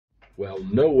Well,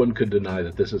 no one could deny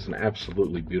that this is an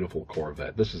absolutely beautiful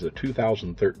Corvette. This is a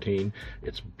 2013.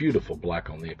 It's beautiful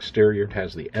black on the exterior. It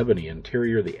has the ebony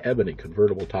interior, the ebony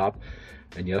convertible top.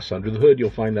 And yes, under the hood, you'll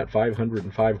find that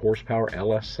 505 horsepower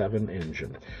LS7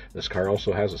 engine. This car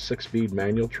also has a 6-speed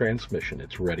manual transmission.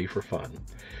 It's ready for fun.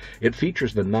 It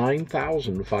features the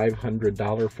 $9,500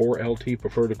 4LT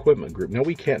preferred equipment group. Now,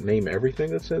 we can't name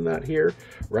everything that's in that here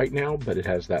right now, but it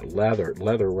has that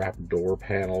leather wrapped door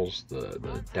panels,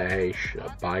 the dash,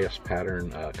 bias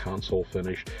pattern, console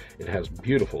finish. It has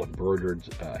beautiful embroidered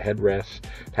headrests.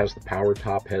 It has the power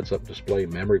top, heads-up display,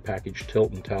 memory package,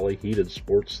 tilt and tele, heated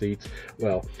sports seats.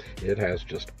 Well, it has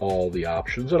just all the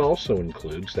options, and also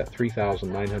includes that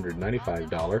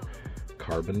 $3,995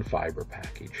 carbon fiber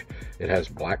package. It has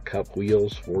black cup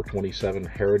wheels, 427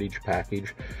 heritage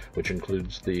package, which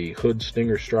includes the hood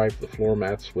stinger stripe, the floor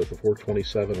mats with the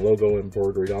 427 logo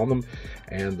embroidered on them,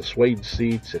 and the suede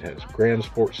seats. It has Grand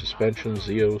Sport suspension,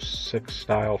 Z06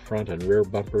 style front and rear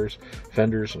bumpers,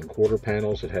 fenders and quarter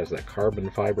panels. It has that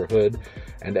carbon fiber hood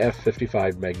and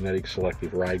F55 magnetic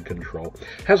selective ride control.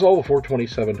 It has all the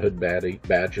 427 hood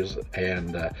badges,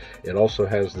 and it also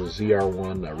has the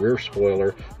ZR1 rear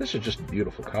spoiler. This is just a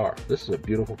beautiful car. This is a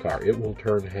beautiful car. It will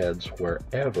turn heads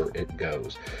wherever it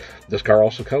goes. This car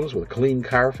also comes with a clean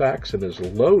Carfax and is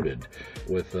loaded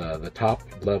with the top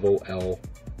level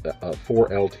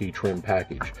 4LT trim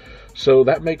package. So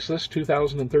that makes this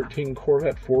 2013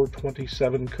 Corvette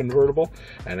 427 convertible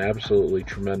an absolutely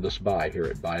tremendous buy here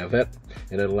at Buy a Vet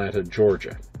in Atlanta,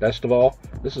 Georgia. Best of all,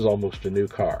 this is almost a new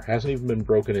car. Hasn't even been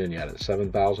broken in yet at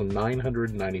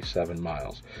 7,997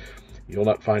 miles. You'll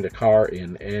not find a car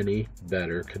in any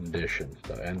better condition.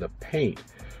 And the paint,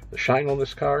 the shine on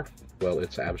this car, well,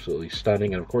 it's absolutely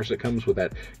stunning. And of course, it comes with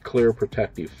that clear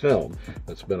protective film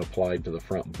that's been applied to the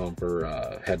front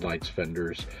bumper, headlights,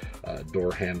 fenders,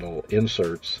 door handle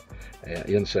insets,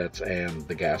 and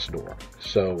the gas door.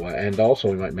 So, and also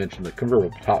we might mention the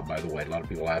convertible top, by the way. A lot of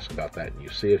people ask about that, and you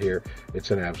see it here. It's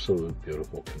an absolute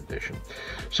beautiful condition.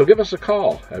 So give us a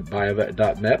call at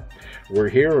buyavet.net. We're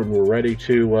here and we're ready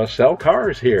to sell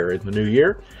cars here in the new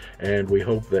year, and we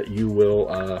hope that you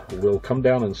will come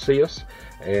down and see us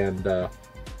and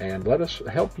let us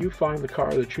help you find the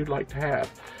car that you'd like to have.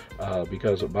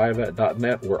 Because at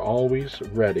buyavet.net, we're always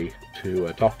ready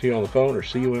to talk to you on the phone or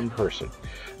see you in person.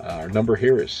 Our number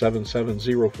here is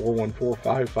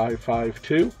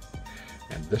 770-414-5552,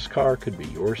 and this car could be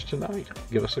yours tonight.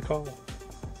 Give us a call.